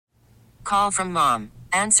call from mom.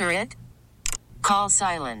 Answer it. Call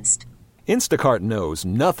silenced. Instacart knows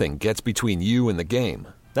nothing gets between you and the game.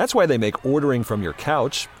 That's why they make ordering from your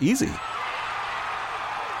couch easy.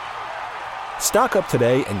 Stock up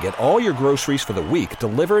today and get all your groceries for the week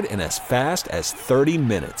delivered in as fast as 30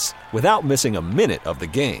 minutes without missing a minute of the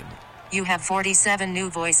game. You have 47 new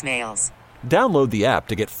voicemails. Download the app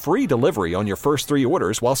to get free delivery on your first 3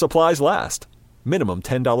 orders while supplies last. Minimum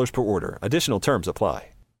 $10 per order. Additional terms apply.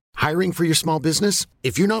 Hiring for your small business?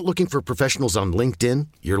 If you're not looking for professionals on LinkedIn,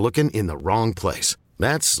 you're looking in the wrong place.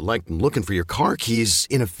 That's like looking for your car keys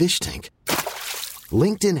in a fish tank.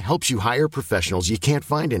 LinkedIn helps you hire professionals you can't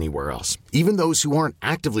find anywhere else, even those who aren't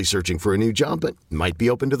actively searching for a new job but might be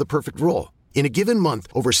open to the perfect role. In a given month,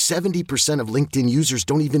 over 70% of LinkedIn users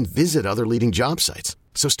don't even visit other leading job sites.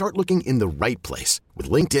 So start looking in the right place. With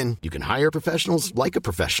LinkedIn, you can hire professionals like a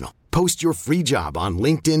professional. Post your free job on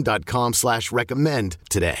linkedin.com/recommend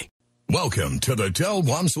today. Welcome to the Del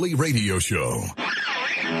Walmsley Radio Show.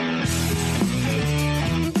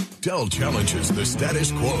 Del challenges the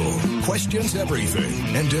status quo, questions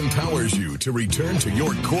everything, and empowers you to return to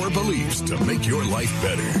your core beliefs to make your life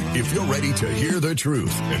better. If you're ready to hear the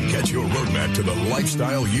truth and get your roadmap to the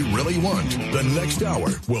lifestyle you really want, the next hour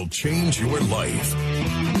will change your life.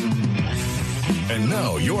 And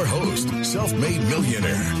now your host, self-made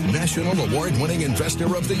millionaire, national award-winning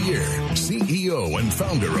investor of the year, CEO and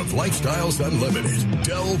founder of Lifestyles Unlimited,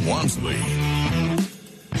 Del Walmsley.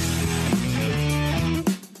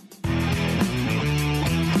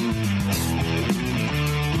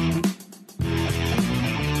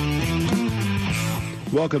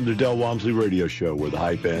 Welcome to Del Walmsley Radio Show, where the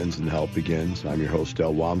hype ends and the help begins. I'm your host,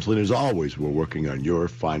 Del Walmsley, and as always, we're working on your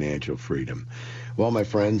financial freedom. Well, my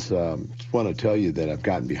friends, just want to tell you that I've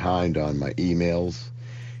gotten behind on my emails,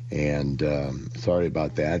 and sorry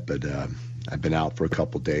about that, but I've been out for a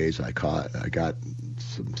couple days. I got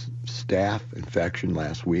some staph infection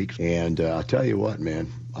last week, and I'll tell you what,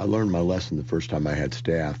 man, I learned my lesson the first time I had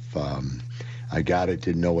staph. I got it,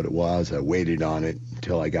 didn't know what it was. I waited on it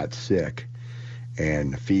until I got sick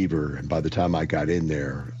and fever, and by the time I got in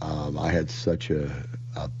there, I had such a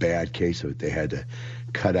bad case of it. They had to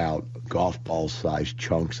cut out golf ball-sized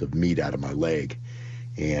chunks of meat out of my leg,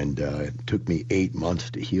 and it took me 8 months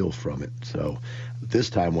to heal from it. So this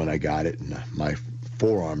time when I got it, and my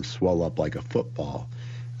forearm swelled up like a football,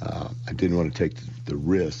 I didn't want to take the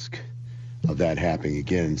risk of that happening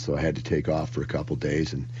again, so I had to take off for a couple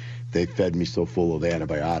days, and they fed me so full of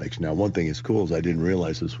antibiotics. Now, one thing is cool is I didn't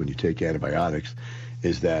realize this when you take antibiotics,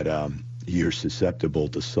 is that you're susceptible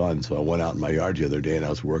to sun. So I went out in my yard the other day, and I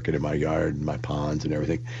was working in my yard and my ponds and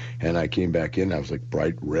everything, and I came back in, I was like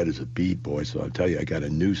bright red as a beet, boy. So I'll tell you, I got a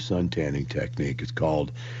new sun tanning technique. It's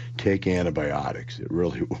called Take Antibiotics. It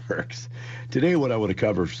really works. Today, what I want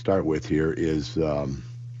to start with here is,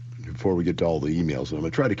 before we get to all the emails, and I'm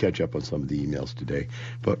going to try to catch up on some of the emails today.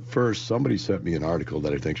 But first, somebody sent me an article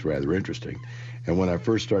that I think is rather interesting. And when I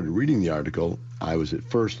first started reading the article, I was at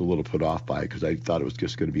first a little put off by it because I thought it was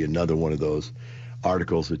just going to be another one of those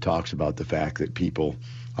articles that talks about the fact that people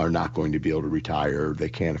are not going to be able to retire, they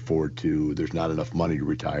can't afford to, there's not enough money to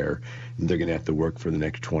retire, and they're going to have to work for the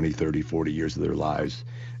next 20, 30, 40 years of their lives,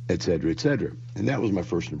 et cetera, et cetera. And that was my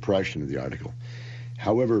first impression of the article.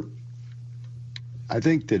 However, I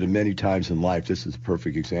think that many times in life, this is a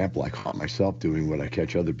perfect example. I caught myself doing what I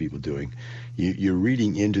catch other people doing. You're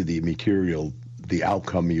reading into the material, the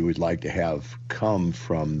outcome you would like to have come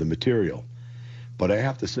from the material. But I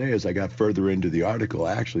have to say, as I got further into the article,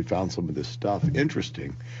 I actually found some of this stuff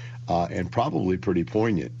interesting and probably pretty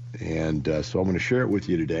poignant. And so I'm going to share it with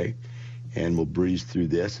you today, and we'll breeze through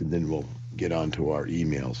this, and then we'll get on to our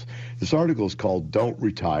emails. This article is called Don't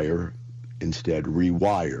Retire, Instead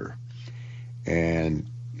Rewire. And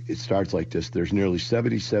it starts like this. There's nearly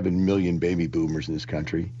 77 million baby boomers in this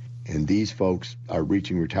country, and these folks are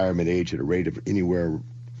reaching retirement age at a rate of anywhere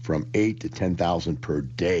from 8 to 10,000 per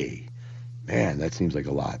day. Man, that seems like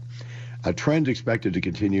a lot. A trend expected to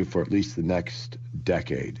continue for at least the next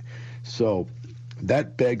decade. So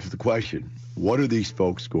that begs the question, what are these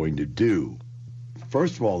folks going to do?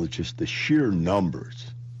 First of all, it's just the sheer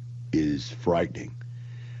numbers is frightening.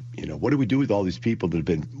 You know, what do we do with all these people that have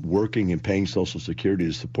been working and paying Social Security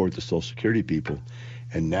to support the Social Security people,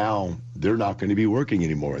 and now they're not going to be working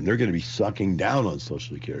anymore, and they're going to be sucking down on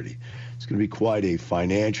Social Security? It's going to be quite a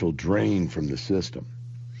financial drain from the system.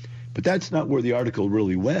 But that's not where the article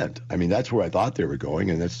really went. I mean, that's where I thought they were going,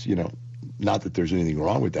 and that's, you know, not that there's anything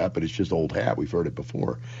wrong with that, but it's just old hat. We've heard it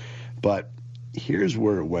before. But here's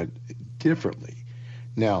where it went differently.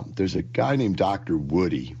 Now, there's a guy named Dr.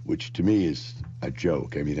 Woody, which to me is a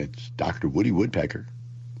joke. I mean, it's Dr. Woody Woodpecker.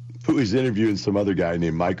 who is interviewing some other guy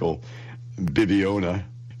named Michael Bibiona.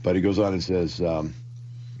 But he goes on and says,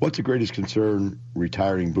 what's the greatest concern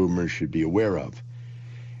retiring boomers should be aware of?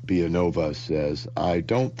 Bianova says, I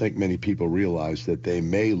don't think many people realize that they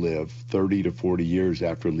may live 30 to 40 years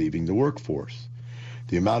after leaving the workforce.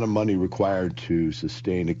 The amount of money required to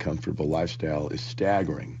sustain a comfortable lifestyle is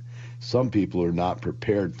staggering. Some people are not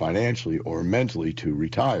prepared financially or mentally to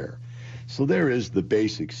retire. So there is the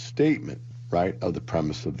basic statement, right, of the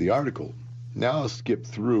premise of the article. Now I'll skip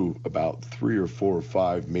through about 3 or 4 or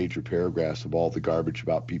 5 major paragraphs of all the garbage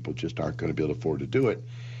about people just aren't going to be able to afford to do it.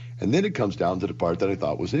 And then it comes down to the part that I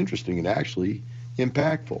thought was interesting and actually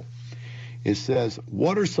impactful. It says,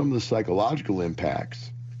 what are some of the psychological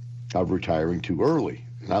impacts of retiring too early?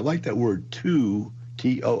 And I like that word too,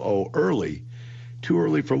 T-O-O, early. Too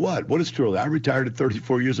early for what? What is too early? I retired at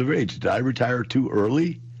 34 years of age. Did I retire too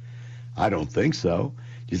early? I don't think so.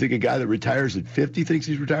 Do you think a guy that retires at 50 thinks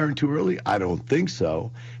he's retiring too early? I don't think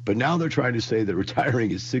so. But now they're trying to say that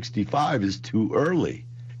retiring at 65 is too early.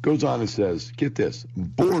 Goes on and says, get this,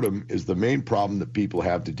 boredom is the main problem that people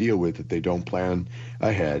have to deal with if they don't plan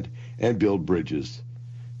ahead and build bridges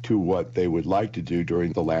to what they would like to do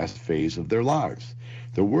during the last phase of their lives.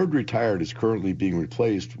 The word retired is currently being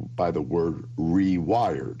replaced by the word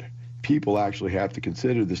rewired. People actually have to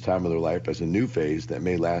consider this time of their life as a new phase that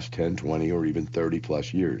may last 10, 20, or even 30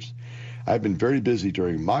 plus years. I've been very busy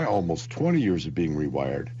during my almost 20 years of being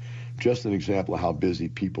rewired. Just an example of how busy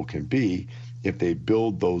people can be if they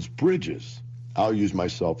build those bridges. I'll use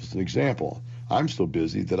myself as an example. I'm so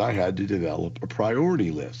busy that I had to develop a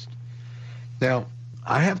priority list. Now,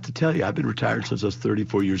 I have to tell you, I've been retired since I was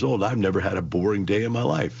 34 years old. I've never had a boring day in my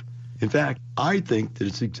life. In fact, I think that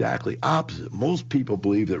it's exactly opposite. Most people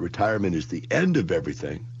believe that retirement is the end of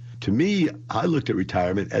everything. To me, I looked at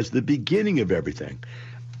retirement as the beginning of everything.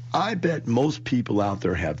 I bet most people out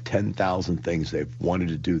there have 10,000 things they've wanted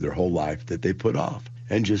to do their whole life that they put off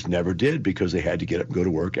and just never did because they had to get up and go to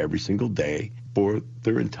work every single day for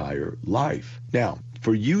their entire life. Now,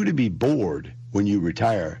 for you to be bored when you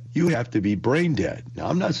retire, you have to be brain dead. Now,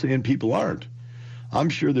 I'm not saying people aren't. I'm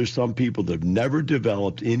sure there's some people that have never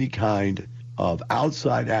developed any kind of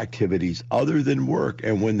outside activities other than work,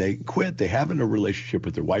 and when they quit, they haven't a relationship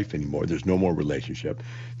with their wife anymore. There's no more relationship.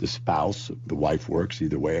 The spouse, the wife works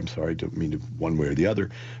either way. I'm sorry, I don't mean to one way or the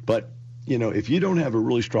other. But, you know, if you don't have a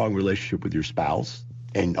really strong relationship with your spouse,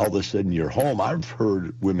 and all of a sudden you're home, I've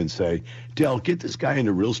heard women say, Del, get this guy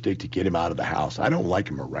into real estate to get him out of the house. I don't like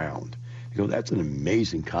him around. You know, that's an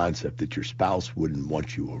amazing concept that your spouse wouldn't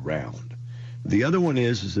want you around. The other one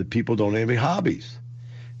is that people don't have any hobbies.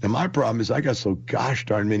 And my problem is I got so gosh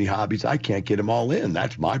darn many hobbies, I can't get them all in.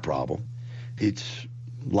 That's my problem. It's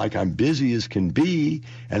like I'm busy as can be,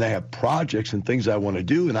 and I have projects and things I want to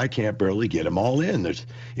do, and I can't barely get them all in.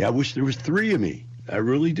 I wish there was 3 of me. I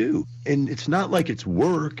really do. And it's not like it's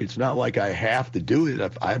work. It's not like I have to do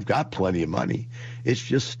it. I've got plenty of money. It's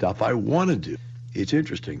just stuff I want to do. It's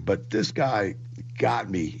interesting. But this guy got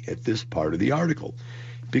me at this part of the article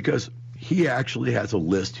because he actually has a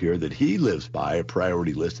list here that he lives by, a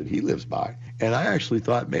priority list that he lives by. And I actually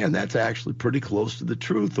thought, man, that's actually pretty close to the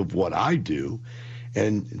truth of what I do.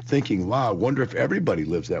 And thinking, wow, I wonder if everybody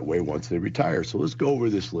lives that way once they retire. So let's go over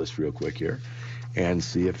this list real quick here and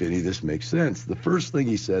see if any of this makes sense. The first thing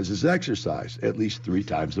he says is exercise at least 3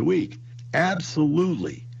 times a week.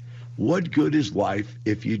 Absolutely. What good is life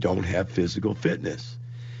if you don't have physical fitness?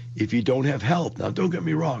 If you don't have health? Now, don't get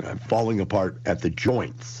me wrong. I'm falling apart at the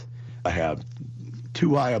joints. I have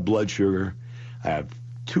too high a blood sugar. I have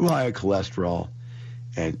too high a cholesterol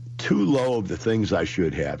and too low of the things I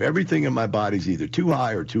should have. Everything in my body is either too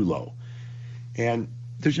high or too low. And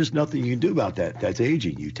there's just nothing you can do about that. That's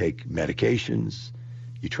aging. You take medications,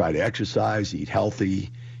 you try to exercise, eat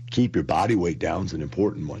healthy, keep your body weight down is an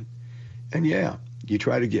important one. And yeah, you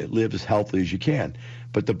try to live as healthy as you can.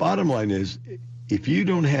 But the bottom line is, if you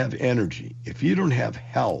don't have energy, if you don't have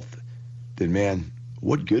health, then man,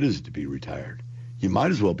 what good is it to be retired? You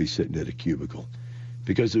might as well be sitting at a cubicle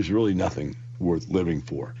because there's really nothing worth living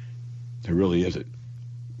for. There really isn't.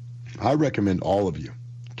 I recommend all of you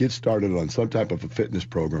get started on some type of a fitness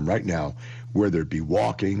program right now, whether it be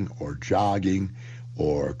walking or jogging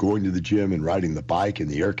or going to the gym and riding the bike in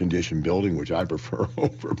the air-conditioned building, which I prefer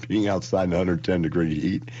over being outside in 110-degree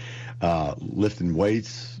heat. Lifting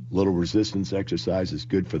weights, little resistance exercise is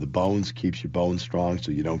good for the bones, keeps your bones strong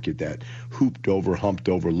so you don't get that hooped over, humped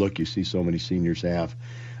over look you see so many seniors have.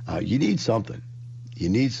 You need something. You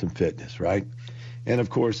need some fitness, right? And of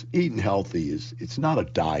course, eating healthy it's not a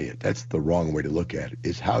diet. That's the wrong way to look at it.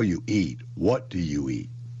 It's how you eat. What do you eat?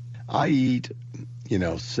 I eat,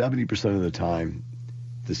 70% of the time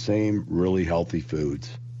the same really healthy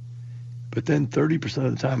foods. But then 30%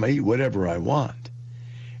 of the time I eat whatever I want.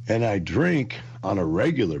 And I drink on a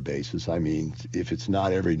regular basis. I mean, if it's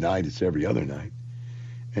not every night, it's every other night.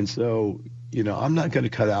 And so, I'm not going to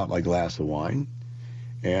cut out my glass of wine,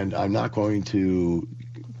 and I'm not going to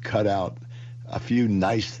cut out a few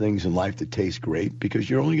nice things in life that taste great, because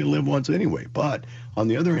you're only going to live once anyway. But on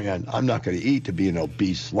the other hand, I'm not going to eat to be an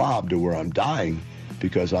obese slob to where I'm dying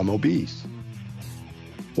because I'm obese.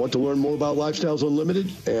 Want to learn more about Lifestyles Unlimited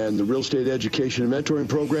and the Real Estate Education and Mentoring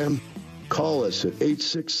Program? Call us at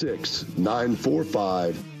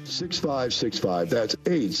 866-945-6565. That's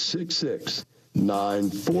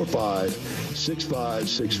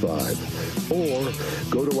 866-945-6565. Or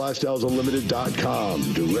go to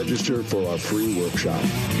lifestylesunlimited.com to register for our free workshop.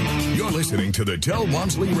 You're listening to the Del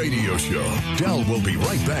Walmsley Radio Show. Del will be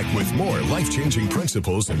right back with more life-changing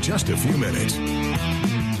principles in just a few minutes.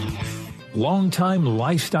 Longtime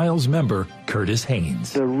Lifestyles member Curtis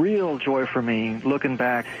Haynes. The real joy for me, looking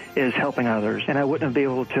back, is helping others. And I wouldn't be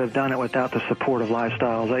able to have done it without the support of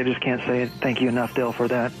Lifestyles. I just can't say thank you enough, Dale, for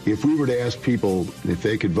that. If we were to ask people if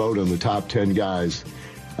they could vote on the top 10 guys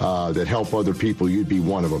that help other people, you'd be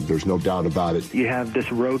one of them. There's no doubt about it. You have this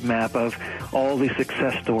roadmap of all these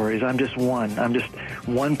success stories. I'm just one. I'm just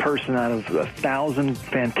one person out of 1,000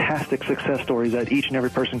 fantastic success stories that each and every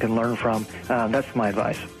person can learn from. That's my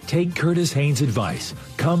advice. Take Curtis Haynes' advice.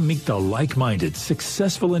 Come meet the like-minded,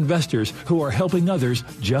 successful investors who are helping others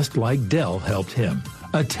just like Del helped him.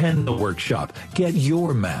 Attend the workshop. Get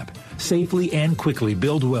your map. Safely and quickly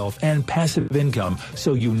build wealth and passive income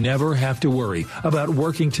so you never have to worry about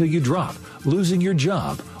working till you drop, losing your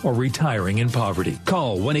job, or retiring in poverty.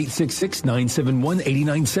 Call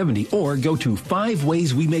 1-866-971-8970 or go to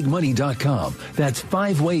 5waysweMakeMoney.com. That's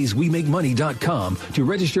 5waysweMakeMoney.com to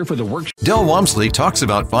register for the workshop. Del Walmsley talks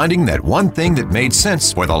about finding that one thing that made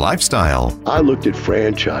sense for the lifestyle. I looked at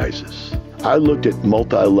franchises. I looked at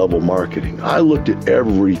multi-level marketing. I looked at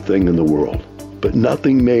everything in the world. But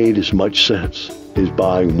nothing made as much sense as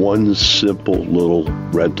buying one simple little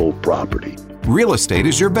rental property. Real estate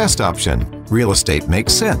is your best option. Real estate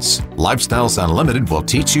makes sense. Lifestyles Unlimited will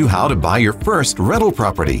teach you how to buy your first rental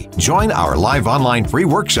property. Join our live online free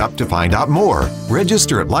workshop to find out more.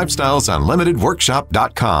 Register at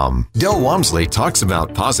lifestylesunlimitedworkshop.com. Del Walmsley talks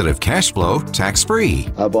about positive cash flow tax-free.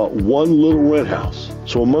 I bought one little rent house.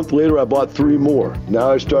 So a month later, I bought 3 more.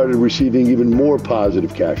 Now I started receiving even more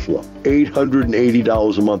positive cash flow.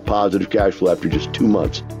 $880 a month positive cash flow after just 2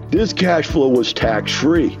 months. This cash flow was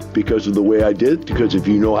tax-free because of the way I did it, because if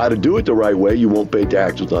you know how to do it the right way, you won't pay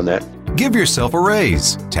taxes on that. Give yourself a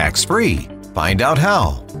raise, tax-free. Find out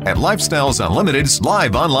how at Lifestyles Unlimited's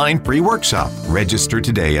live online free workshop. Register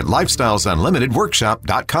today at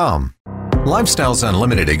lifestylesunlimitedworkshop.com. Lifestyles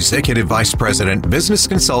Unlimited Executive Vice President, Business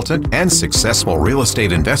Consultant, and successful real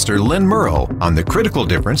estate investor Lynn Murrow on the critical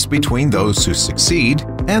difference between those who succeed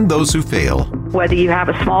and those who fail. Whether you have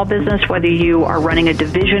a small business, whether you are running a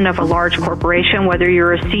division of a large corporation, whether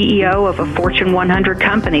you're a CEO of a Fortune 100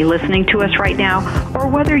 company listening to us right now, or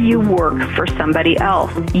whether you work for somebody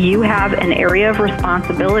else, you have an area of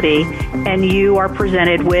responsibility and you are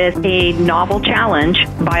presented with a novel challenge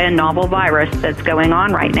by a novel virus that's going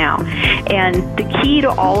on right now. And the key to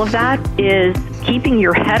all of that is keeping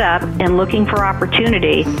your head up and looking for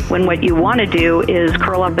opportunity when what you want to do is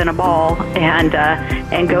curl up in a ball and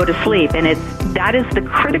go to sleep. And that is the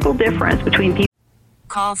critical difference between people.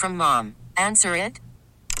 Call from mom. Answer it.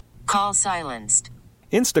 Call silenced.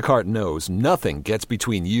 Instacart knows nothing gets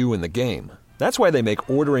between you and the game. That's why they make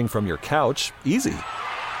ordering from your couch easy.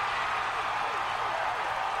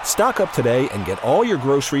 Stock up today and get all your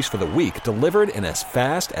groceries for the week delivered in as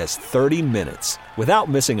fast as 30 minutes without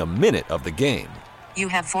missing a minute of the game. You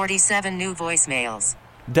have 47 new voicemails.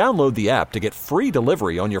 Download the app to get free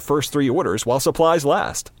delivery on your first 3 orders while supplies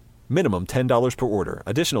last. Minimum $10 per order.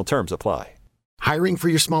 Additional terms apply. Hiring for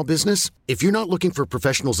your small business? If you're not looking for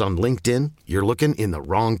professionals on LinkedIn, you're looking in the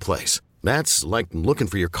wrong place. That's like looking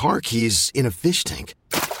for your car keys in a fish tank.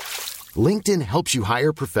 LinkedIn helps you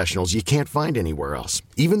hire professionals you can't find anywhere else,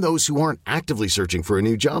 even those who aren't actively searching for a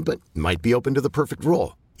new job but might be open to the perfect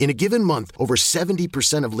role. In a given month, over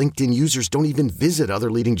 70% of LinkedIn users don't even visit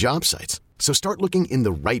other leading job sites. So start looking in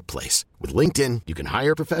the right place. With LinkedIn, you can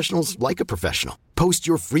hire professionals like a professional. Post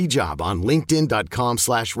your free job on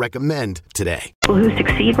linkedin.com/recommend today. People who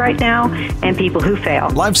succeed right now and people who fail.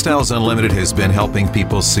 Lifestyles Unlimited has been helping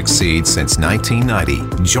people succeed since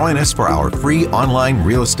 1990. Join us for our free online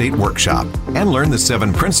real estate workshop and learn the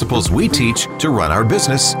 7 principles we teach to run our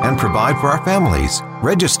business and provide for our families.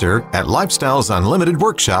 Register at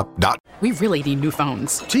lifestylesunlimitedworkshop.com. We really need new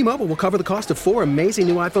phones. T-Mobile will cover the cost of 4 amazing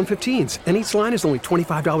new iPhone 15s, and each line is only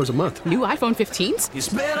 $25 a month. New iPhone 15s? It's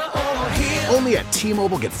better over here. Only at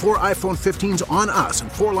T-Mobile, get 4 iPhone 15s on us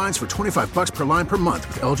and 4 lines for $25 per line per month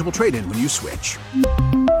with eligible trade-in when you switch.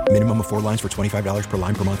 Minimum of 4 lines for $25 per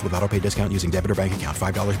line per month with autopay discount using debit or bank account.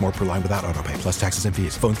 $5 more per line without autopay, plus taxes and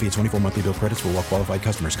fees. Phone fee at 24 monthly bill credits for well-qualified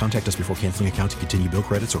customers. Contact us before canceling account to continue bill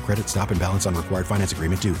credits or credit stop and balance on required finance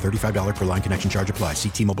agreement due. $35 per line connection charge applies. See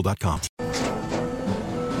T-Mobile.com.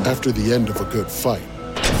 After the end of a good fight,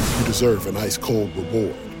 you deserve an ice-cold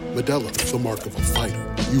reward. Modelo is the mark of a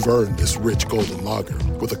fighter. You've earned this rich golden lager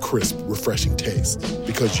with a crisp, refreshing taste.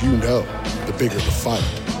 Because you know, the bigger the fight,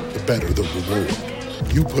 the better the reward.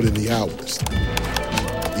 You put in the hours,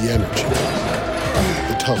 the energy,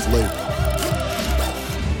 the tough labor.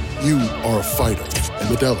 You are a fighter, and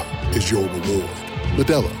Modelo is your reward.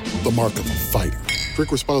 Modelo, the mark of a fighter.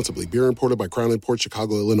 Drink responsibly. Beer imported by Crown Imports,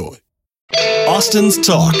 Chicago, Illinois. Austin's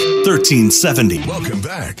Talk, 1370. Welcome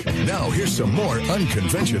back. Now here's some more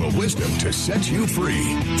unconventional wisdom to set you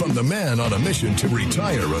free from the man on a mission to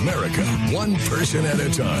retire America, one person at a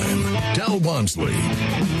time, Del Walmsley.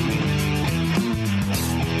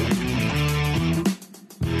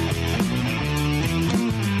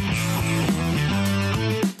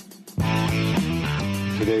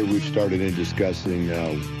 Today we've started in discussing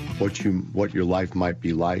what your life might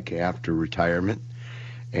be like after retirement.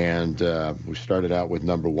 And we started out with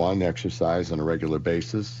number 1, exercise on a regular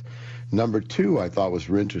basis. Number 2, I thought was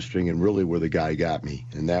interesting and really where the guy got me,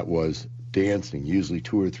 and that was dancing, usually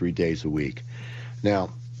 2 or 3 days a week.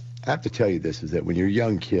 Now, I have to tell you this, is that when you're a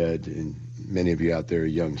young kid, and many of you out there are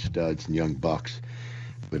young studs and young bucks,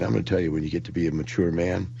 but I'm going to tell you, when you get to be a mature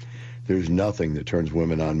man, there's nothing that turns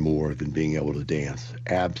women on more than being able to dance.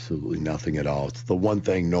 Absolutely nothing at all. It's the one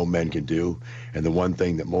thing no men can do, and the one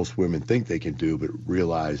thing that most women think they can do, but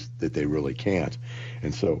realize that they really can't.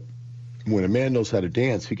 And so when a man knows how to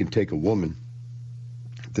dance, he can take a woman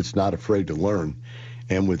that's not afraid to learn,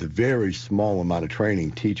 and with a very small amount of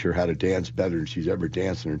training, teach her how to dance better than she's ever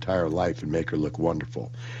danced in her entire life and make her look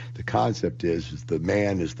wonderful. The concept is the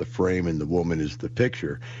man is the frame and the woman is the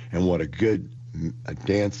picture, and what a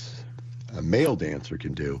male dancer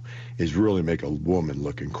can do is really make a woman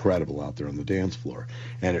look incredible out there on the dance floor.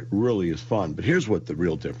 And it really is fun. But here's what the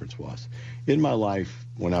real difference was. In my life,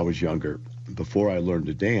 when I was younger, before I learned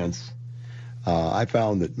to dance, I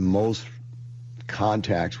found that most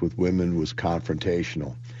contacts with women was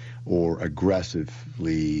confrontational or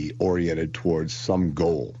aggressively oriented towards some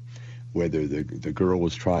goal, whether the girl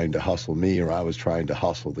was trying to hustle me or I was trying to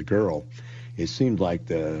hustle the girl. It seemed like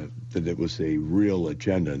that it was a real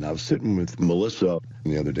agenda. And I was sitting with Melissa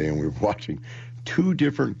the other day, and we were watching 2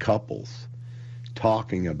 different couples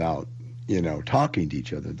talking about, talking to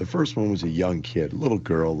each other. The first one was a young kid, a little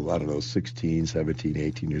girl, I don't know, 16, 17,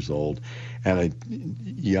 18 years old, and a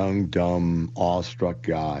young, dumb, awestruck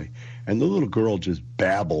guy. And the little girl just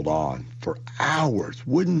babbled on for hours,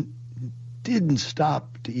 didn't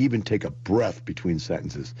stop to even take a breath between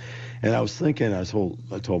sentences. And I was thinking, I told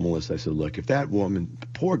Melissa, I said, look, if that woman, the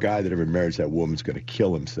poor guy that ever marries that woman's going to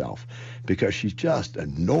kill himself because she's just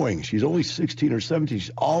annoying. She's only 16 or 17.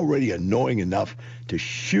 She's already annoying enough to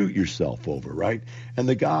shoot yourself over, right? And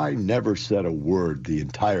the guy never said a word the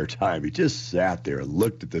entire time. He just sat there and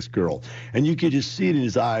looked at this girl. And you could just see it in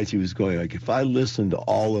his eyes. He was going like, if I listen to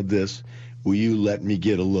all of this, will you let me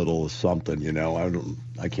get a little something,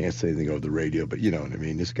 I can't say anything over the radio, but you know what I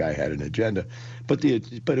mean? This guy had an agenda. But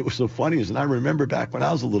it was so funny, and I remember back when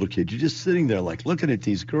I was a little kid, you're just sitting there like looking at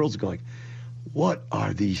these girls going, what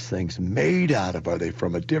are these things made out of? Are they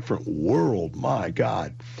from a different world? My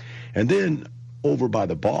God. And then over by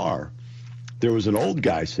the bar, there was an old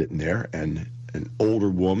guy sitting there and an older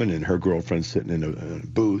woman and her girlfriend sitting in a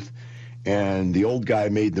booth, and the old guy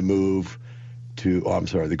made the move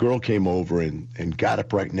the girl came over and got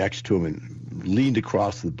up right next to him and leaned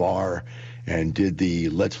across the bar and did the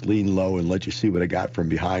let's lean low and let you see what I got from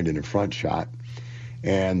behind and in front shot.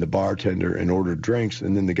 And the bartender ordered drinks,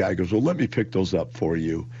 and then the guy goes, well, let me pick those up for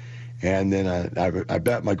you. And then I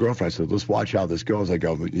bet my girlfriend, I said, let's watch how this goes. I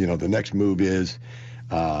go, the next move is,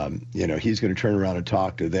 he's going to turn around and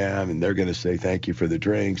talk to them, and they're going to say thank you for the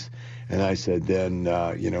drinks. And I said, then,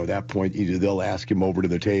 at that point, either they'll ask him over to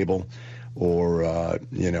the table or,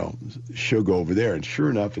 she'll go over there. And sure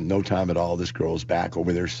enough, in no time at all, this girl's back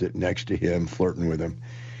over there sitting next to him, flirting with him.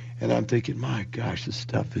 And I'm thinking, my gosh, this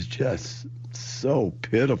stuff is just so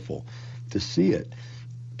pitiful to see it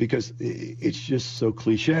because it's just so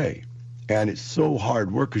cliche. And it's so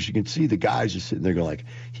hard work because you can see the guys are sitting there going like,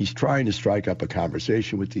 he's trying to strike up a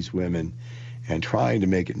conversation with these women and trying to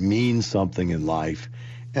make it mean something in life.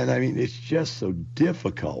 And I mean, it's just so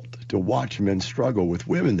difficult to watch men struggle with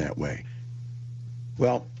women that way.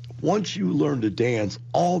 Well, once you learn to dance,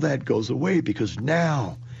 all that goes away because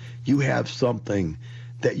now you have something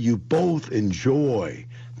that you both enjoy,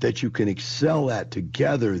 that you can excel at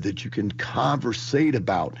together, that you can conversate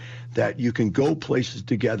about, that you can go places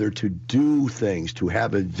together to do things, to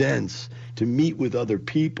have events, to meet with other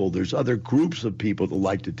people. There's other groups of people that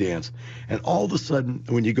like to dance. And all of a sudden,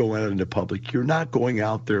 when you go out into public, you're not going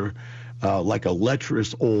out there like a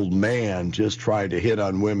lecherous old man just trying to hit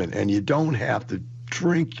on women, and you don't have to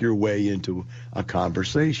drink your way into a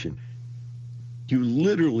conversation. You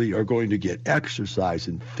literally are going to get exercise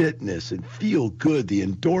and fitness and feel good. The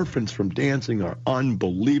endorphins from dancing are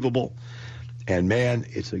unbelievable. And man,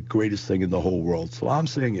 it's the greatest thing in the whole world. So I'm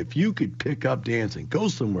saying if you could pick up dancing, go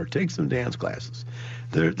somewhere, take some dance classes.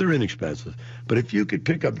 They're inexpensive. But if you could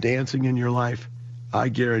pick up dancing in your life, I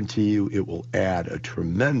guarantee you it will add a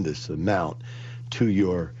tremendous amount to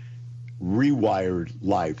your rewired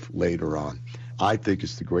life later on. I think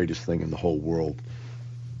it's the greatest thing in the whole world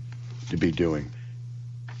to be doing.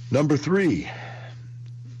 Number 3,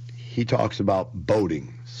 he talks about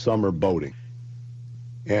boating, summer boating.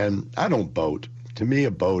 And I don't boat. To me,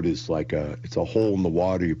 a boat is like it's a hole in the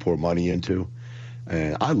water you pour money into.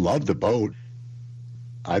 And I love the boat.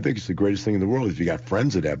 I think it's the greatest thing in the world if you got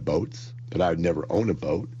friends that have boats, but I would never own a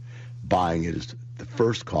boat. Buying it is the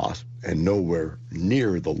first cost and nowhere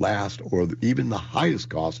near the last or even the highest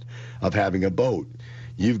cost of having a boat.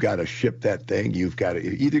 You've got to ship that thing. You've got to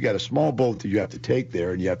either got a small boat that you have to take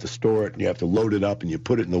there and you have to store it and you have to load it up and you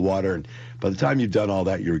put it in the water. And by the time you've done all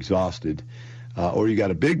that, you're exhausted. Or you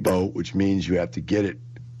got a big boat, which means you have to get it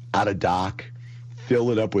out of dock,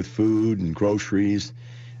 fill it up with food and groceries,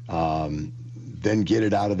 then get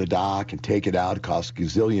it out of the dock and take it out. It costs $1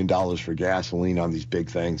 gazillion for gasoline on these big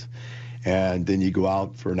things. And then you go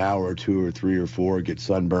out for an hour or 2 or 3 or 4, get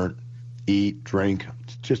sunburnt, eat, drink.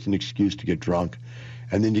 It's just an excuse to get drunk.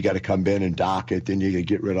 And then you got to come in and dock it. Then you got to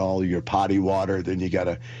get rid of all your potty water. Then you got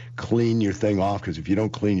to clean your thing off because if you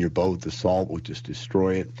don't clean your boat, the salt will just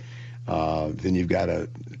destroy it. Then you've got to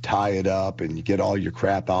tie it up and you get all your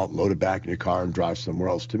crap out, load it back in your car and drive somewhere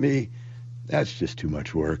else. To me, that's just too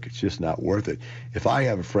much work. It's just not worth it. If I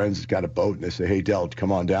have a friend that's got a boat and they say, hey, Del,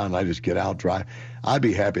 come on down, and I just get out, drive, I'd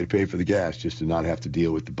be happy to pay for the gas just to not have to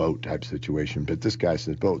deal with the boat type situation. But this guy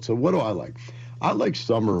says boat. So what do I like? I like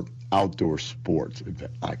summer outdoor sports.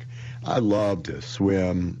 I love to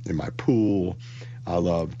swim in my pool. I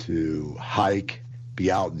love to hike,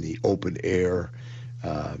 be out in the open air,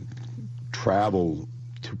 travel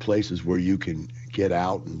to places where you can get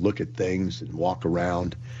out and look at things and walk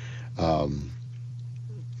around.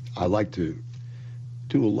 I like to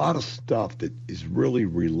do a lot of stuff that is really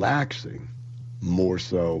relaxing, more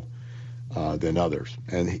so than others.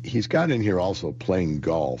 And he's got in here also playing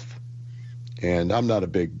golf. And I'm not a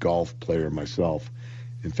big golf player myself.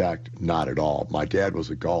 In fact, not at all. My dad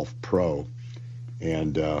was a golf pro.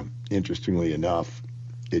 And interestingly enough,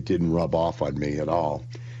 it didn't rub off on me at all.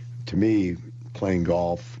 To me, playing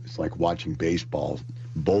golf is like watching baseball,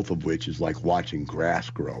 both of which is like watching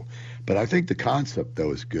grass grow. But I think the concept,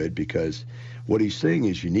 though, is good because what he's saying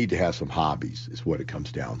is you need to have some hobbies is what it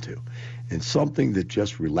comes down to. And something that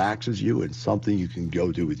just relaxes you and something you can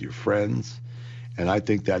go do with your friends. And I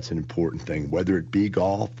think that's an important thing, whether it be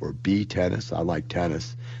golf or be tennis. I like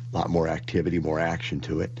tennis, a lot more activity, more action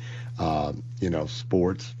to it.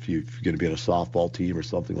 Sports, if you're going to be on a softball team or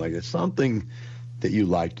something like that, something that you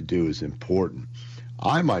like to do is important.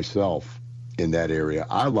 I myself, in that area,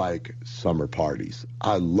 I like summer parties.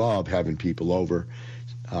 I love having people over.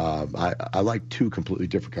 I like 2 completely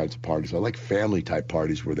different kinds of parties. I like family-type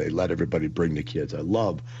parties where they let everybody bring the kids. I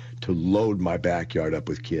love to load my backyard up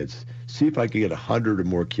with kids. See if I can get 100 or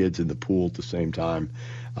more kids in the pool at the same time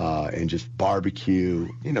and just barbecue,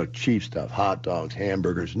 cheap stuff, hot dogs,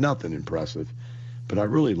 hamburgers, nothing impressive. But I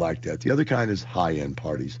really like that. The other kind is high-end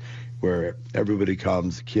parties where everybody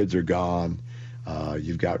comes, the kids are gone,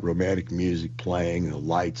 you've got romantic music playing, the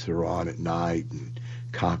lights are on at night, and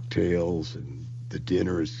cocktails, and the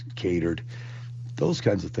dinner is catered. Those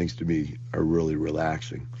kinds of things to me are really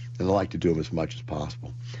relaxing, and I like to do them as much as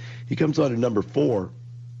possible. He comes on to number 4,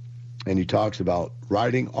 and he talks about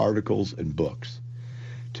writing articles and books.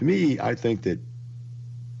 To me, I think that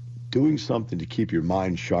doing something to keep your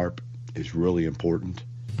mind sharp is really important.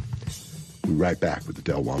 We'll be right back with the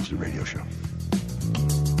Del Walmsley Radio Show.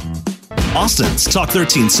 Austin's Talk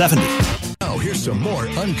 1370. Now here's some more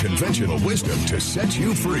unconventional wisdom to set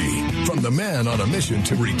you free from the man on a mission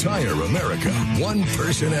to retire America, one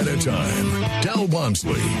person at a time. Del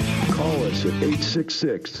Walmsley. Call us at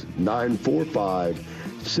 866-945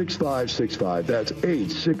 866-945-6565. That's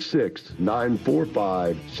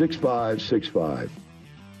 866-945-6565.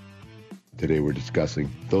 Today we're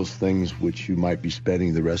discussing those things which you might be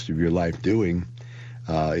spending the rest of your life doing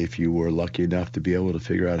if you were lucky enough to be able to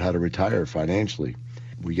figure out how to retire financially.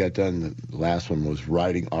 We got done, the last one was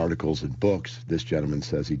writing articles and books. This gentleman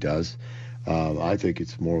says he does. I think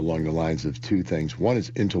it's more along the lines of two things. One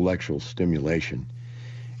is intellectual stimulation.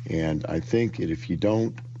 And I think that if you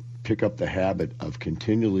don't pick up the habit of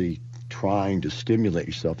continually trying to stimulate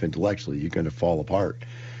yourself intellectually, you're going to fall apart.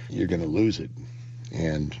 You're going to lose it.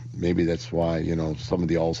 And maybe that's why, you know, some of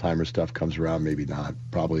the Alzheimer's stuff comes around, maybe not.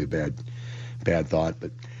 Probably a bad thought.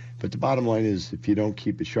 But the bottom line is, if you don't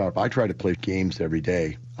keep it sharp, I try to play games every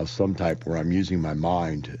day of some type where I'm using my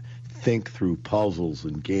mind to think through puzzles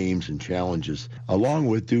and games and challenges, along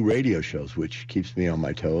with do radio shows, which keeps me on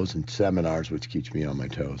my toes, and seminars, which keeps me on my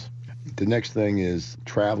toes. The next thing is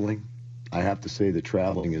traveling. I have to say that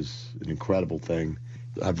traveling is an incredible thing.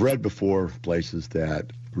 I've read before places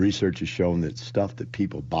that research has shown that stuff that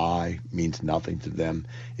people buy means nothing to them.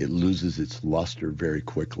 It loses its luster very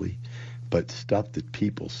quickly. But stuff that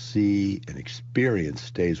people see and experience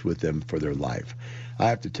stays with them for their life. I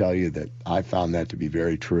have to tell you that I found that to be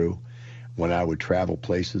very true. When I would travel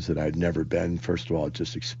places that I'd never been, first of all, it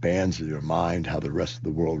just expands your mind, how the rest of the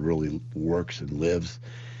world really works and lives.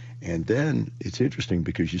 And then it's interesting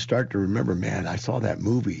because you start to remember, man, I saw that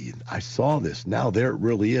movie. I saw this. Now there it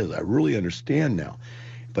really is. I really understand now.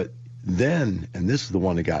 But then, and this is the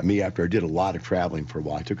one that got me after I did a lot of traveling for a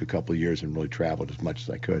while, I took a couple of years and really traveled as much as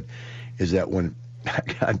I could, is that when I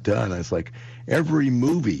got done, I was like, every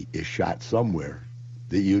movie is shot somewhere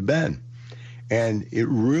that you've been. And it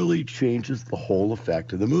really changes the whole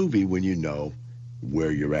effect of the movie when you know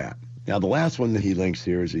where you're at. Now, the last one that he links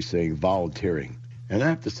here is he's saying volunteering. And I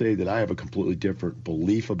have to say that I have a completely different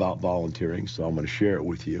belief about volunteering, so I'm going to share it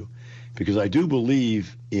with you, because I do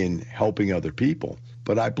believe in helping other people.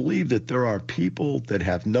 But I believe that there are people that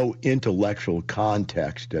have no intellectual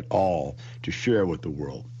context at all to share with the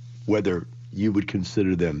world, whether you would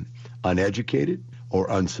consider them uneducated or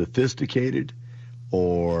unsophisticated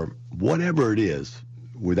or whatever it is,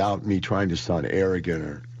 without me trying to sound arrogant.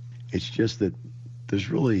 Or it's just that there's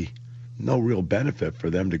really no real benefit for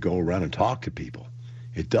them to go around and talk to people.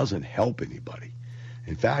 It doesn't help anybody.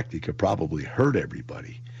 In fact, it could probably hurt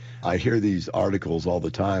everybody. I hear these articles all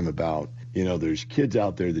the time about, you know, there's kids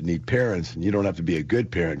out there that need parents, and you don't have to be a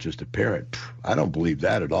good parent just to parent. I don't believe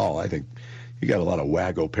that at all. I think you got a lot of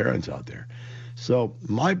wacko parents out there. So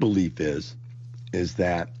my belief is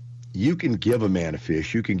that you can give a man a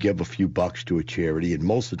fish, you can give a few bucks to a charity, and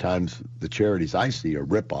most of the times the charities I see are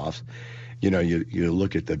ripoffs. You know, you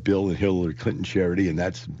look at the Bill and Hillary Clinton charity, and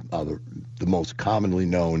that's the most commonly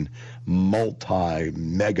known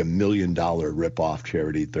multi-mega million-dollar ripoff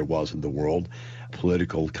charity there was in the world,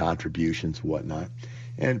 political contributions, whatnot.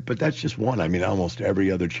 But that's just one. I mean, almost every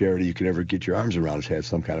other charity you could ever get your arms around has had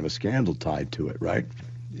some kind of a scandal tied to it, right?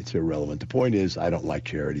 It's irrelevant. The point is, I don't like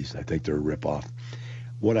charities. I think they're a ripoff.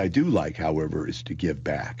 What I do like, however, is to give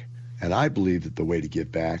back. And I believe that the way to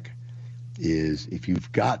give back is, if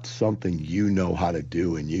you've got something you know how to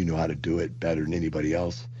do and you know how to do it better than anybody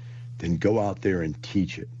else, then go out there and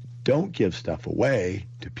teach it. Don't give stuff away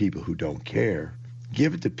to people who don't care.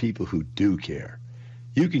 Give it to people who do care.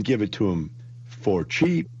 You can give it to them for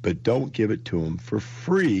cheap, but don't give it to them for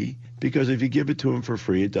free, because if you give it to them for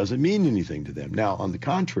free, it doesn't mean anything to them. Now, on the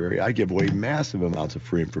contrary, I give away massive amounts of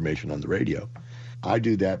free information on the radio. I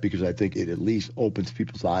do that because I think it at least opens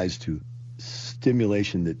people's eyes to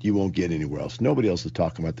stimulation that you won't get anywhere else. Nobody else is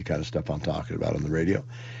talking about the kind of stuff I'm talking about on the radio.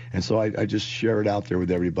 And so I just share it out there with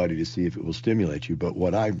everybody to see if it will stimulate you. But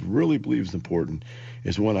what I really believe is important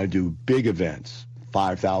is when I do big events,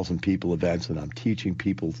 5,000 people events, and I'm teaching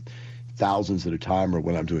people thousands at a time, or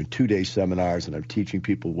when I'm doing 2-day seminars and I'm teaching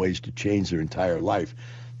people ways to change their entire life.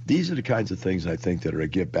 These are the kinds of things I think that are a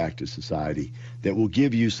give back to society that will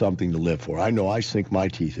give you something to live for. I know I sink my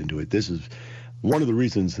teeth into it. This is one of the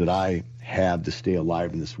reasons that I have to stay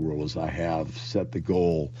alive in this world, is I have set the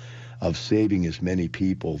goal of saving as many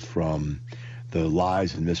people from the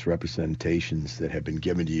lies and misrepresentations that have been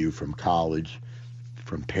given to you from college,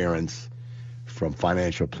 from parents, from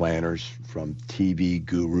financial planners, from TV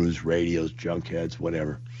gurus, radios, junkheads,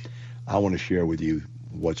 whatever. I want to share with you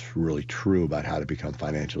what's really true about how to become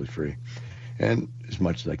financially free, and as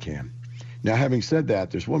much as I can. Now, having said that,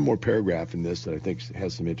 there's one more paragraph in this that I think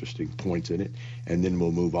has some interesting points in it, and then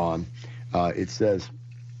we'll move on. It says,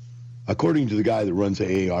 according to the guy that runs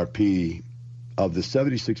AARP, of the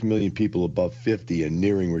 76 million people above 50 and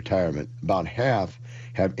nearing retirement, about half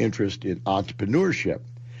have interest in entrepreneurship.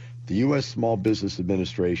 The U.S. Small Business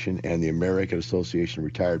Administration and the American Association of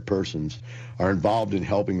Retired Persons are involved in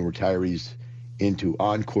helping retirees into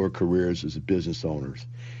encore careers as business owners.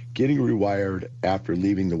 Getting rewired after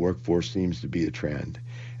leaving the workforce seems to be a trend.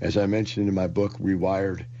 As I mentioned in my book,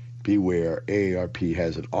 Rewired, Beware, AARP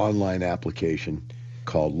has an online application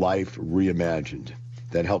called Life Reimagined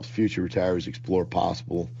that helps future retirees explore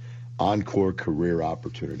possible encore career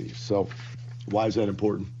opportunities. So why is that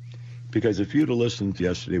important? Because if you'd have listened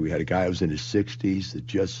yesterday, we had a guy who was in his 60s that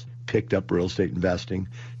just picked up real estate investing.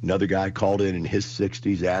 Another guy called in his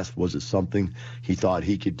 60s, asked, was it something he thought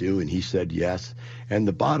he could do? And he said yes. And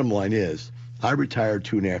the bottom line is, I retired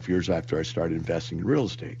 2.5 years after I started investing in real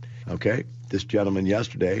estate. Okay? This gentleman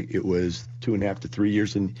yesterday, it was 2.5 to 3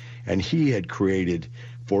 years, and he had created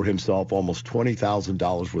for himself almost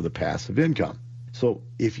 $20,000 worth of passive income. So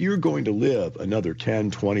if you're going to live another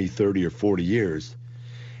 10, 20, 30, or 40 years,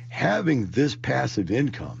 having this passive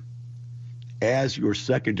income as your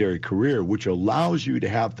secondary career, which allows you to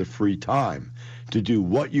have the free time to do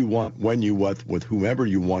what you want, when you want, with whomever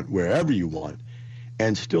you want, wherever you want,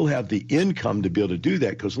 and still have the income to be able to do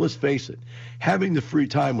that. Because let's face it, having the free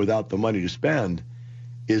time without the money to spend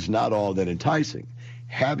is not all that enticing.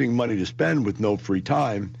 Having money to spend with no free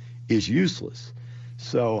time is useless.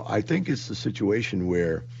 So I think it's the situation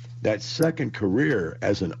where that second career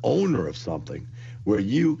as an owner of something where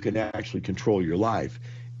you can actually control your life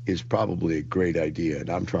is probably a great idea. And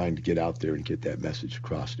I'm trying to get out there and get that message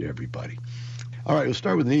across to everybody. All right, we'll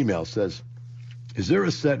start with an email. It says, is there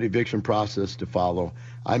a set eviction process to follow?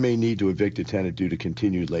 I may need to evict a tenant due to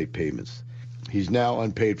continued late payments. He's now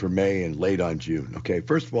unpaid for May and late on June. Okay,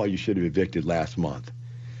 first of all, you should have evicted last month.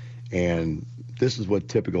 And this is what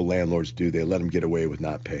typical landlords do. They let them get away with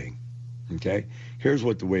not paying. Okay, here's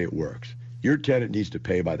the way it works. Your tenant needs to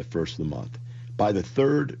pay by the first of the month. By the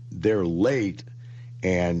third, they're late.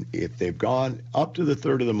 And if they've gone up to the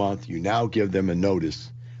third of the month, you now give them a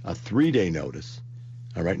notice, a 3-day notice.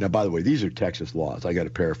 All right. Now, by the way, these are Texas laws. I got to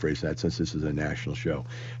paraphrase that since this is a national show.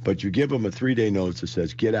 But you give them a 3-day notice that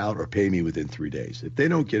says, get out or pay me within 3 days. If they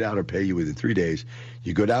don't get out or pay you within 3 days,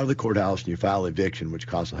 you go down to the courthouse and you file eviction, which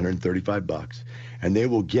costs $135, and they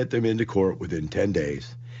will get them into court within 10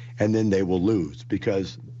 days, and then they will lose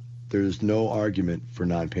because there's no argument for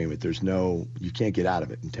non-payment. You can't get out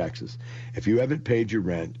of it in Texas. If you haven't paid your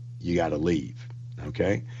rent, you got to leave.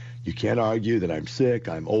 Okay? You can't argue that I'm sick,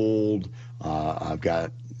 I'm old, I've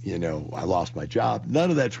got, I lost my job.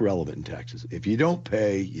 None of that's relevant in Texas. If you don't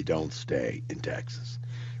pay, you don't stay in Texas.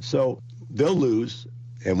 So they'll lose,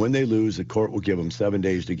 and when they lose, the court will give them 7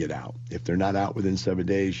 days to get out. If they're not out within 7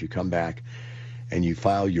 days, you come back and you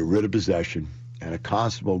file your writ of possession, and a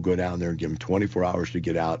constable will go down there and give them 24 hours to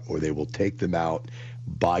get out, or they will take them out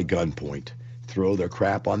by gunpoint, throw their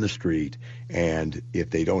crap on the street, and if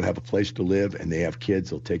they don't have a place to live and they have kids,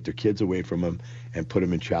 they'll take their kids away from them and put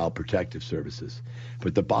them in child protective services.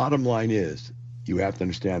 But the bottom line is, you have to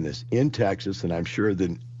understand this. In Texas, and I'm sure that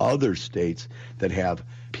in other states that have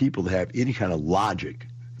people that have any kind of logic,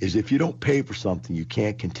 is if you don't pay for something, you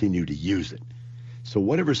can't continue to use it. So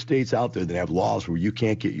whatever states out there that have laws where you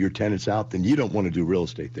can't get your tenants out, then you don't want to do real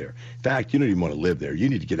estate there. In fact, you don't even want to live there. You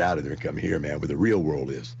need to get out of there and come here, man, where the real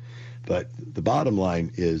world is. But the bottom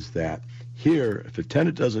line is that here, if a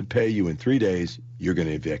tenant doesn't pay you in 3 days, you're going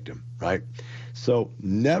to evict them, right? So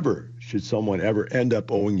never should someone ever end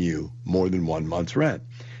up owing you more than 1 month's rent.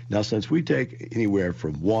 Now, since we take anywhere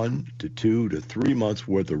from 1 to 2 to 3 months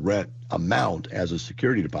worth of rent amount as a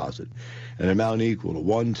security deposit, an amount equal to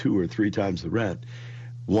 1, 2, or 3 times the rent,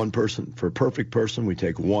 one person, for a perfect person, we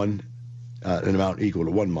take an amount equal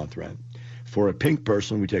to 1 month rent. For a pink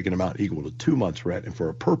person, we take an amount equal to 2 months rent. And for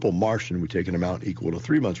a purple Martian, we take an amount equal to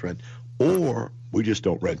 3 months rent. Or we just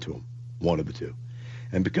don't rent to them, one of the two.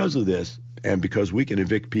 And because of this, and because we can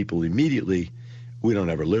evict people immediately, we don't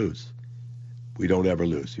ever lose. We don't ever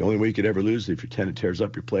lose. The only way you could ever lose is if your tenant tears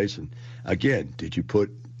up your place. And again, did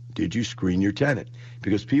you screen your tenant?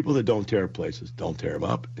 Because people that don't tear up places don't tear them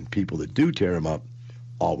up, and people that do tear them up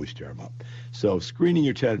always tear them up. So screening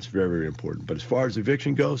your tenants is very, very important. But as far as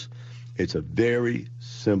eviction goes, it's a very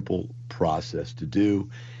simple process to do.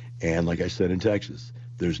 And like I said in Texas,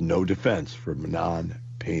 there's no defense for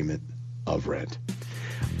non-payment of rent.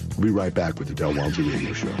 We'll be right back with the Del Walmsley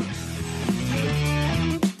Radio Show.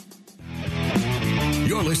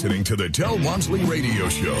 You're listening to the Del Walmsley Radio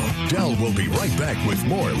Show. Del will be right back with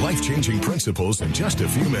more life-changing principles in just a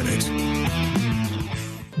few minutes.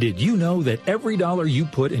 Did you know that every dollar you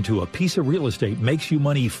put into a piece of real estate makes you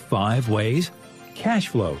money 5 ways? Cash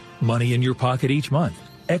flow, money in your pocket each month.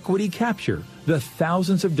 equity capture, the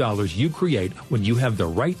thousands of dollars you create when you have the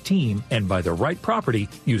right team and buy the right property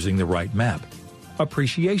using the right map.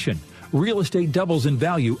 Appreciation. Real estate doubles in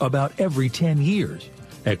value about every 10 years.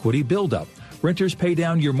 Equity buildup. Renters pay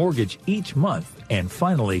down your mortgage each month. And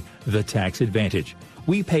finally, the tax advantage.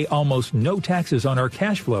 We pay almost no taxes on our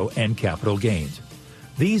cash flow and capital gains.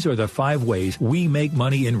 These are the 5 ways we make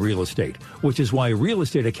money in real estate, which is why real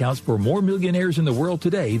estate accounts for more millionaires in the world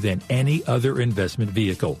today than any other investment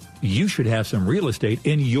vehicle. You should have some real estate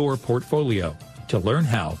in your portfolio. To learn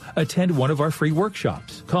how, attend one of our free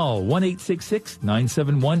workshops. Call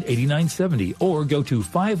 1-866-971-8970 or go to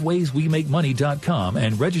 5wayswemakemoney.com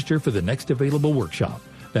and register for the next available workshop.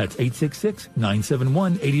 That's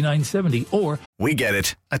 866-971-8970 or... We get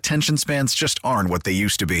it. Attention spans just aren't what they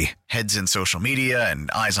used to be. Heads in social media and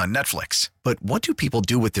eyes on Netflix. But what do people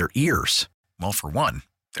do with their ears? Well, for one,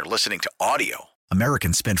 they're listening to audio.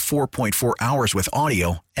 Americans spend 4.4 hours with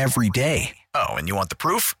audio every day. Oh, and you want the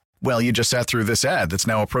proof? Well, you just sat through this ad that's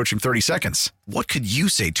now approaching 30 seconds. What could you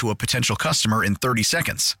say to a potential customer in 30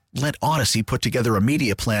 seconds? Let Odyssey put together a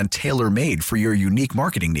media plan tailor-made for your unique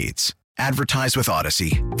marketing needs. Advertise with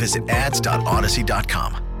Odyssey. Visit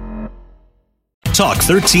ads.odyssey.com. Talk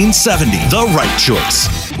 1370, the right choice.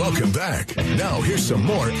 Welcome back. Now here's some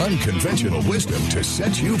more unconventional wisdom to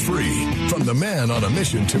set you free from the man on a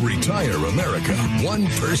mission to retire America, one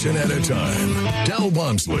person at a time, Del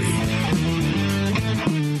Walmsley.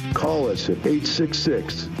 Call us at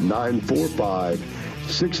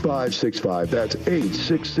 866-945-6565. That's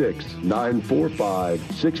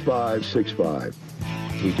 866-945-6565.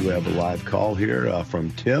 We do have a live call here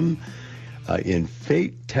from Tim in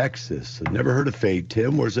Fate, Texas. I've never heard of Fate.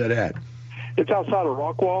 Tim, where's that at? It's outside of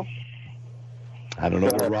Rockwall. I don't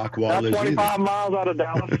know where Rockwall is 25 miles out of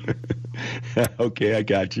Dallas. Okay, I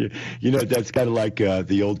got you. You know, that's kind of like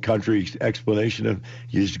the old country explanation of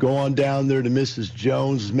you just go on down there to Mrs.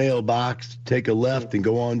 Jones' mailbox, take a left, and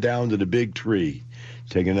go on down to the big tree.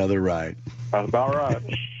 Take another right. That's about right.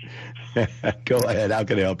 Go ahead. How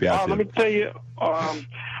can I help you out? Let me tell you,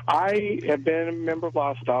 I have been a member of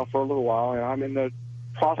Lifestyle for a little while, and I'm in the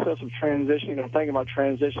process of transitioning. I'm thinking about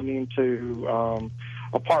transitioning to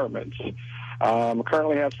apartments. I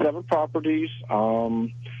currently have 7 properties.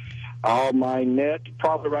 My net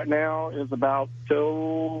probably right now is about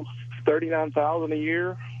 $39,000 a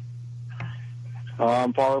year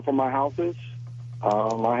for my houses.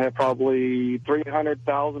 I have probably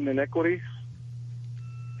 $300,000 in equity.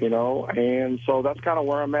 You know, and so that's kind of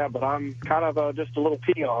where I'm at. But I'm kind of just a little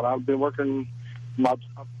peon. I've been working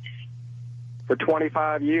for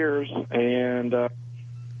 25 years, and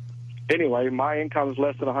anyway, my income is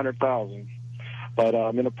less than $100,000. But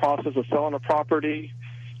I'm in the process of selling a property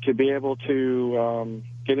to be able to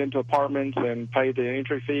get into apartments and pay the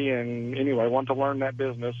entry fee. And anyway, I want to learn that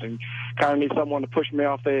business and kind of need someone to push me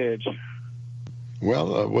off the edge.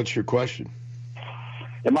 Well, what's your question?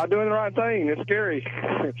 Am I doing the right thing? It's scary.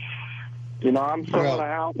 You know, I'm selling a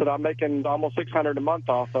house that I'm making almost $600 a month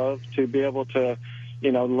off of to be able to,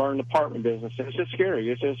 you know, learn the apartment business. It's just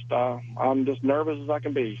scary. It's just I'm just nervous as I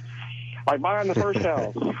can be. Like buying the first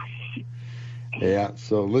house. Yeah,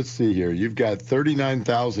 so let's see here. You've got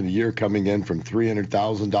 $39,000 a year coming in from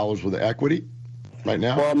 $300,000 worth of equity right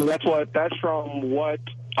now? Well, I mean, that's from what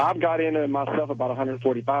I've got into myself about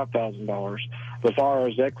 $145,000. As far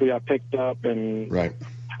as equity I picked up, and right.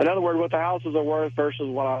 In other words, what the houses are worth versus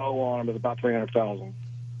what I owe on them is about $300,000.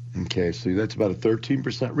 Okay, so that's about a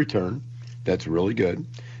 13% return. That's really good.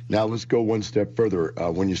 Now let's go one step further.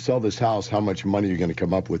 When you sell this house, how much money are you going to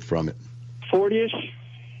come up with from it? 40-ish.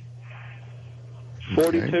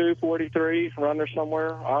 42, 43, around there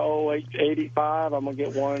somewhere. I owe 85. I'm going to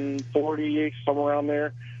get 140-ish, somewhere around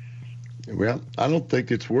there. Well, I don't think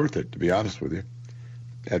it's worth it, to be honest with you.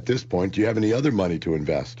 At this point, do you have any other money to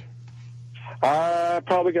invest? I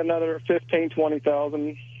probably got another 15,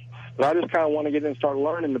 20,000. But I just kind of want to get in and start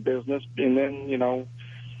learning the business, and then, you know,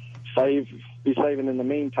 be saving in the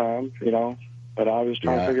meantime, you know. But I was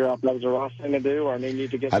trying to figure out if that was the right thing to do, or I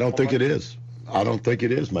need to get. I don't think it is. I don't think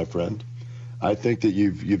it is, my friend. I think that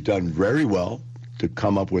you've done very well to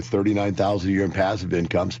come up with $39,000 a year in passive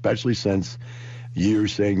income, especially since you're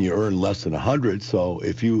saying you earn less than 100. So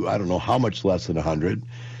if you, I don't know how much less than 100,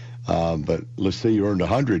 but let's say you earned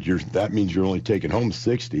 100, that means you're only taking home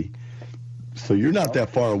 60. So you're not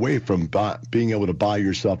that far away from being able to buy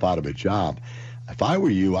yourself out of a job. If I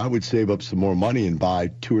were you, I would save up some more money and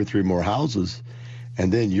buy 2 or 3 more houses,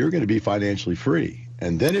 and then you're going to be financially free.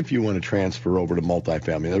 And then if you want to transfer over to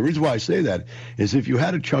multifamily, the reason why I say that is if you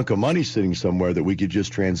had a chunk of money sitting somewhere that we could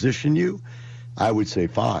just transition you, I would say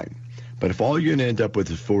fine. But if all you're going to end up with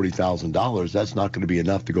is $40,000, that's not going to be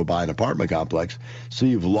enough to go buy an apartment complex. So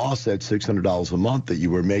you've lost that $600 a month that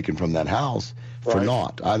you were making from that house for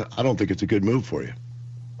naught. I don't think it's a good move for you.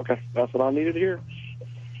 Okay, that's what I needed to hear.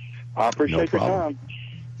 I appreciate your time.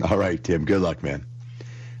 All right, Tim. Good luck, man.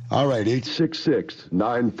 All right,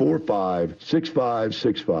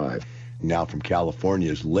 866-945-6565. Now from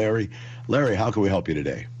California is Larry. Larry, how can we help you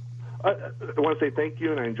today? I want to say thank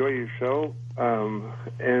you, and I enjoy your show.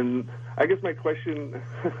 And I guess my question,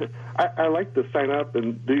 I like to sign up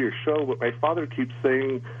and do your show, but my father keeps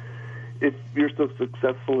saying, if you're so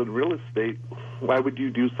successful in real estate, why would you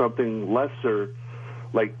do something lesser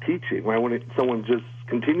like teaching? Why wouldn't someone just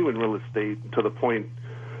continue in real estate to the point,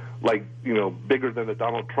 like, bigger than a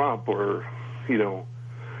Donald Trump, or,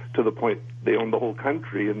 to the point they own the whole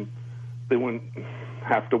country and they wouldn't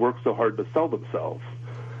have to work so hard to sell themselves?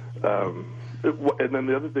 And then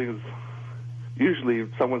the other thing is, usually if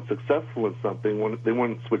someone's successful in something, they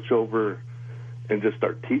wouldn't switch over and just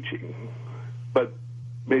start teaching. But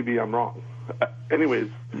maybe I'm wrong. Anyways,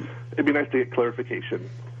 it'd be nice to get clarification.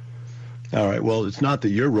 All right. Well, it's not that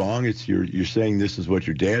you're wrong. It's you're saying this is what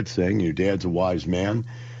your dad's saying. Your dad's a wise man.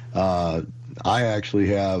 I actually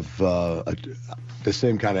have the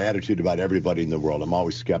same kind of attitude about everybody in the world. I'm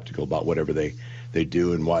always skeptical about whatever they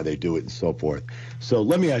do and why they do it and so forth. So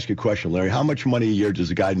let me ask you a question, Larry. How much money a year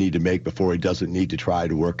does a guy need to make before he doesn't need to try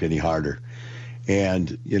to work any harder?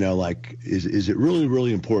 And, is it really,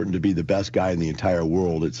 really important to be the best guy in the entire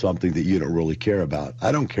world? It's something that you don't really care about.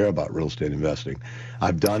 I don't care about real estate investing.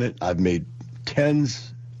 I've done it. I've made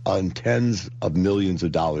tens of millions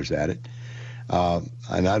of dollars at it.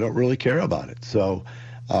 And I don't really care about it. So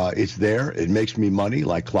it's there. It makes me money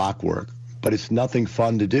like clockwork, but it's nothing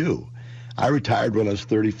fun to do. I retired when I was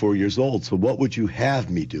 34 years old. So what would you have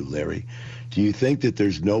me do, Larry? Do you think that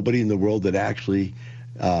there's nobody in the world that actually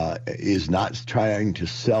is not trying to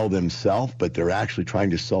sell themselves, but they're actually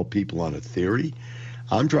trying to sell people on a theory?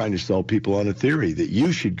 I'm trying to sell people on a theory that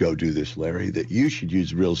you should go do this, Larry, that you should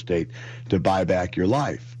use real estate to buy back your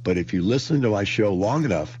life. But if you listen to my show long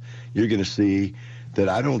enough, you're going to see that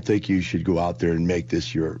I don't think you should go out there and make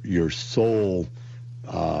this your sole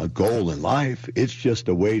goal in life. It's just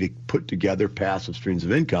a way to put together passive streams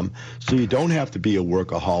of income so you don't have to be a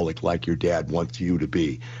workaholic like your dad wants you to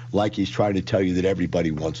be, like he's trying to tell you that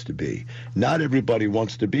everybody wants to be. Not everybody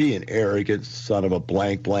wants to be an arrogant son of a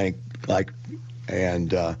blank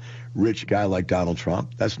and rich guy like Donald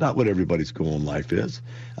Trump. That's not what everybody's goal in life is.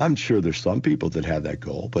 I'm sure there's some people that have that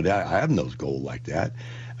goal, but I have no goal like that.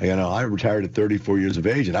 I retired at 34 years of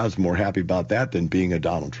age, and I was more happy about that than being a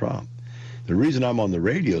Donald Trump. The reason I'm on the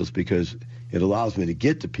radio is because it allows me to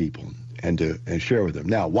get to people and share with them.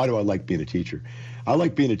 Now, why do I like being a teacher? I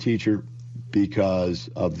like being a teacher because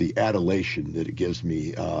of the adulation that it gives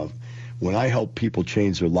me. When I help people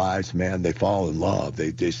change their lives, man, they fall in love.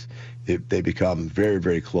 They become very,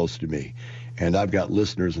 very close to me. And I've got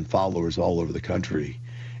listeners and followers all over the country.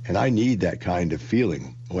 And I need that kind of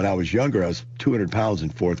feeling. When I was younger, I was 200 pounds in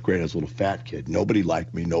fourth grade. I was a little fat kid. Nobody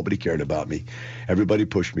liked me. Nobody cared about me. Everybody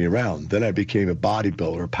pushed me around. Then I became a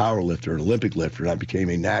bodybuilder, a power lifter, an Olympic lifter, and I became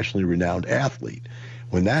a nationally renowned athlete.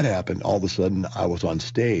 When that happened, all of a sudden, I was on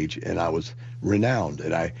stage, and I was renowned,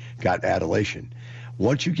 and I got adulation.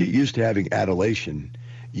 Once you get used to having adulation,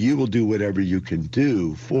 you will do whatever you can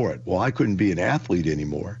do for it. Well, I couldn't be an athlete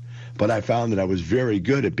anymore, but I found that I was very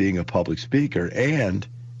good at being a public speaker and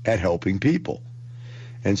at helping people.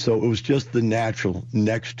 And so it was just the natural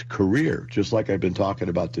next career, just like I've been talking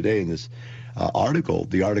about today in this article.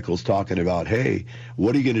 The article's talking about, hey,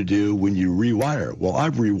 what are you going to do when you rewire? Well,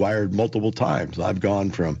 I've rewired multiple times. I've gone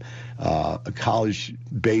from a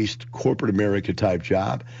college-based corporate America type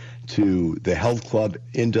job to the health club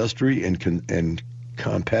industry and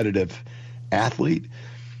competitive athlete,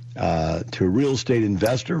 to a real estate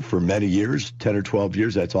investor for many years, 10 or 12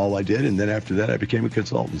 years. That's all I did. And then after that, I became a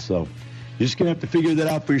consultant. So you're just going to have to figure that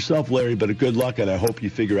out for yourself, Larry, but good luck, and I hope you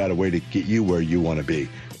figure out a way to get you where you want to be.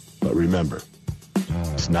 But remember,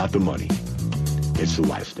 it's not the money. It's the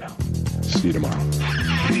lifestyle. See you tomorrow.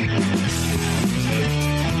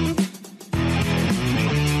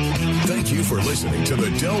 Thank you for listening to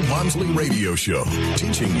the Del Walmsley Radio Show,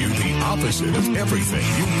 teaching you the opposite of everything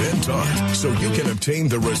you've been taught so you can obtain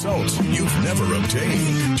the results you've never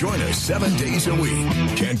obtained. Join us 7 days a week.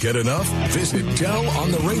 Can't get enough? Visit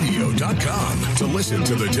DelOnTheRadio.com to listen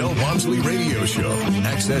to the Del Walmsley Radio Show,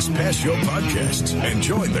 access past show podcasts, and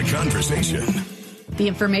join the conversation. The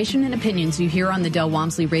information and opinions you hear on the Del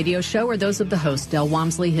Walmsley Radio Show are those of the host, Del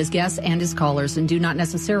Walmsley, his guests, and his callers, and do not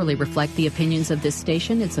necessarily reflect the opinions of this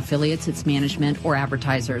station, its affiliates, its management, or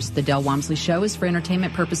advertisers. The Del Walmsley Show is for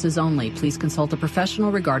entertainment purposes only. Please consult a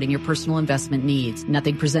professional regarding your personal investment needs.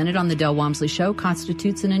 Nothing presented on the Del Walmsley Show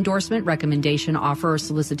constitutes an endorsement, recommendation, offer, or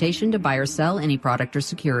solicitation to buy or sell any product or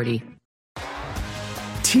security.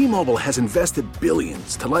 T-Mobile has invested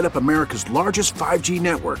billions to light up America's largest 5G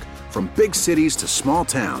network, from big cities to small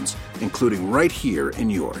towns, including right here in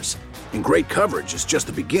yours. And great coverage is just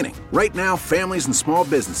the beginning. Right now, families and small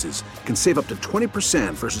businesses can save up to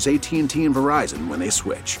 20% versus AT&T and Verizon when they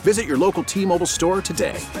switch. Visit your local T-Mobile store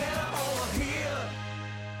today.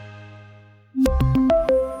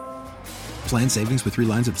 Plan savings with 3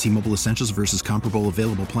 lines of T-Mobile Essentials versus comparable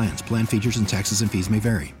available plans. Plan features and taxes and fees may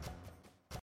vary.